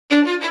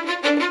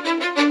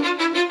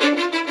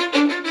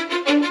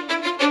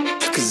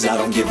Cause I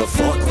don't give a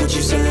fuck what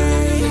you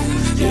say.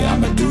 Yeah,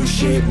 I'ma do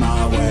shit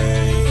my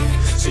way.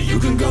 So you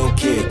can go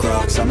kick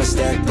rocks, I'ma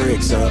stack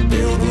bricks up,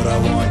 build what I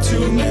want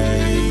to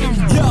make.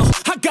 Yo,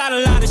 I got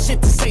a lot of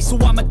shit to say, so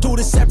I'ma do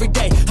this every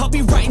day. I'll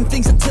be writing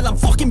things until I'm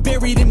fucking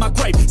buried in my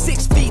grave.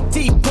 6 feet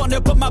deep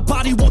under, but my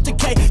body won't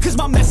decay. Cause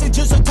my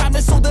messages are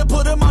timeless, so they'll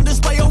put them on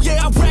display. Oh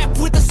yeah, I rap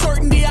with a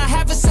certainty, I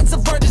have a sense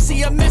of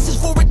urgency. A message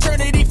for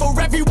eternity, for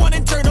everyone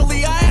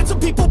internally. I had some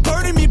people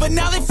burning me, but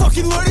now they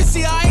fucking learn to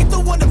see I ain't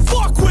the one to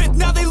fuck with,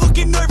 now they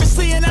looking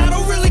nervously. And I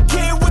don't really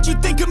care what you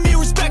think of me,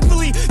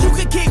 respectfully. You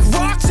can kick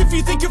rocks if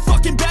you think you're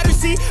fucking better,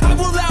 see. I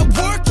will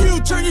outwork you,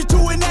 turn you to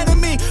an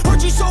enemy.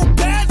 Hurt you so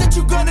bad that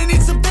you're gonna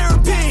need some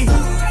therapy.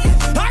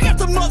 I got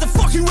the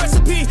motherfucking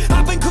recipe,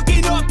 I've been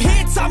cooking up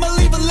hits, I'ma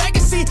leave a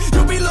legacy.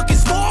 You'll be looking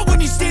small when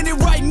you're standing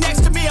right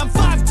next to me. I'm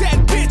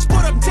 5'10", bitch,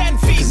 but I'm 10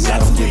 feet. Cause I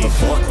don't give a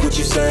fuck what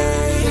you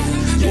say.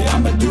 Yeah,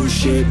 I'ma do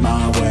shit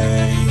my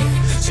way.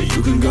 So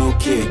you can go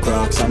kick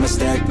rocks, I'ma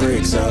stack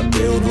bricks up,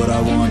 build what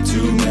I want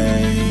to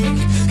make.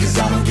 Cause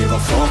I don't give a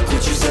fuck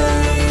what you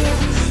say.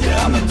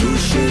 Yeah, I'ma do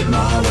shit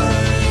my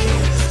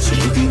way. So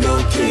you can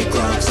go kick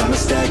rocks, I'ma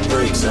stack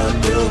bricks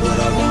up, build what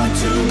I want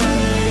to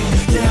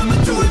make. Yeah,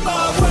 I'ma do it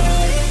my way.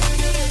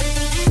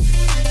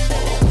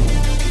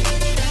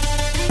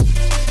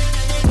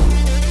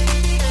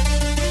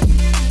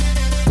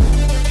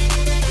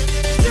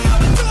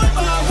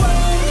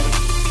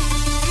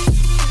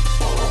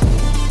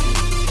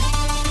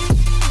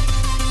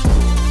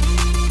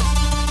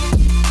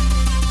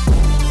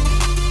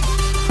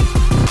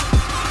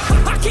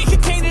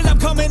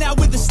 Coming out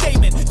with a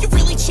statement. You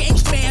really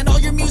changed, man, all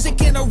your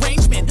music and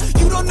arrangement.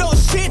 You don't know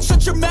shit,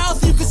 shut your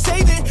mouth, you can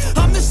save it.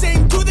 I'm the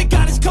same dude that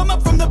got his come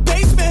up from the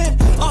basement.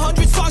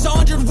 100 songs,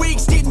 100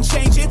 weeks, didn't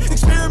change it.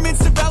 Experiments,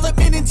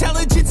 development,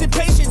 intelligence, and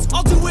patience.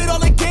 I'll do it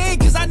all again,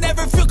 cause I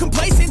never feel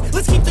complacent.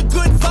 Let's keep the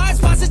good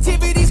vibes,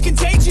 positivity's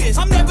contagious.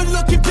 I'm never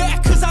looking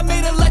back, cause I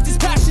made a life that's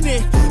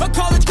passionate. A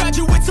college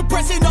graduate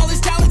suppressing all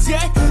his talents,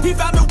 yeah. He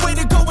found a way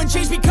to go and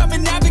change, become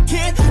an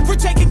advocate. For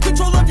taking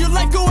control of your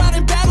life, go out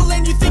and battle.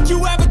 And you think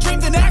you have a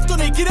dream, then act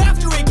on it. Get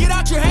after it, get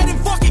out your head and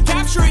fucking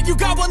capture it. You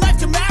got one life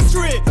to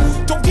master it.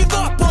 Don't give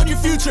up on your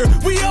future,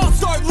 we all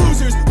start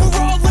losers. We're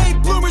all late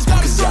bloomers,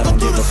 gotta struggle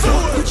through the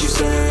sewer. What you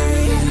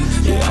say?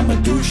 Yeah, I'ma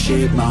do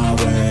shit my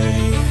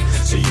way.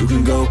 So you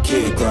can go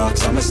kick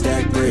rocks, I'ma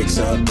stack bricks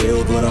up,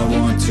 build what I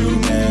want to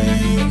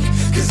make.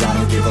 Cause I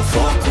don't give a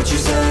fuck what you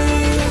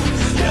say.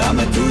 Yeah,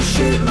 I'ma do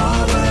shit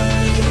my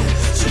way.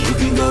 So you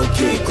can go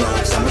kick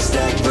rocks, I'ma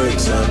stack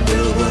bricks up,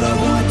 build what I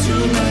want to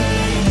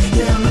make.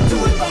 Yeah, I'ma do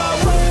it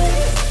my way.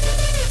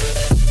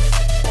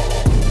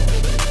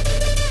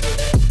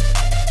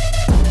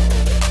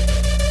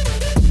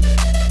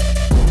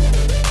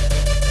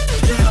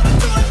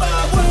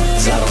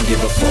 I don't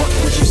give a fuck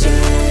what you say.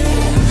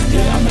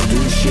 Yeah, I'ma do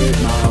shit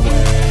my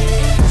way.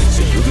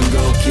 So you can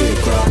go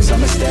kick rocks,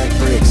 I'ma stack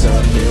bricks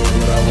up, build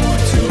what I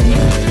want to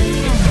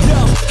make.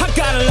 Yo, I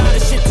got a lot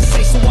of shit to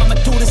say, so I'ma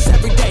do this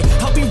every day.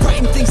 I'll be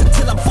writing things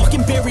until I'm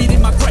fucking buried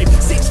in my grave.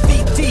 6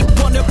 feet deep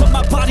under, but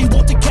my body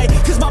won't decay.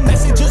 Cause my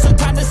messages are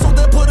timeless, so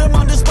they'll put them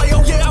on display.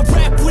 Oh yeah, I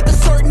rap with a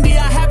certainty,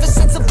 I have a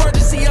sense of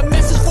urgency. A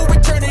message for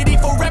eternity,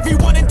 for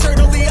everyone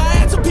internally. I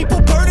had some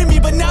people burning me,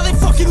 but now they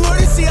fucking learn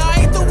to see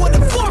I ain't the one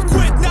to fuck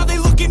with, now they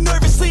looking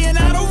nervously. And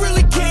I don't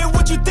really care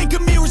what you think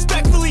of me,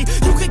 respectfully.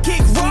 You can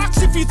kick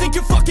rocks if you think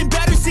you're fucking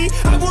better, see.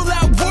 I will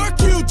outwork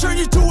you, turn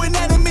you to an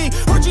enemy.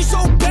 Hurt you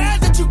so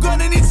bad that you're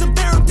gonna need some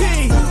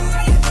therapy.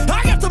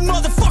 I got the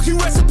motherfucking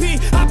recipe,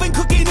 I've been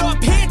cooking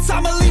up hits,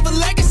 I'ma leave a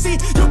legacy.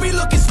 You'll be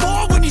looking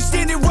small when you're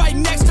standing right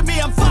next to me.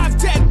 I'm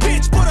 5'10",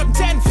 bitch, but I'm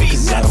 10 feet.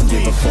 Cause I don't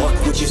give a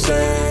fuck what you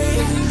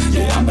say.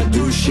 Yeah, I'ma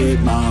do shit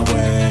my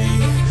way.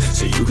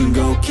 So you can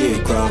go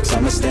kick rocks,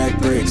 I'ma stack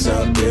bricks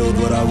up, build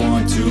what I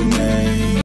want to make.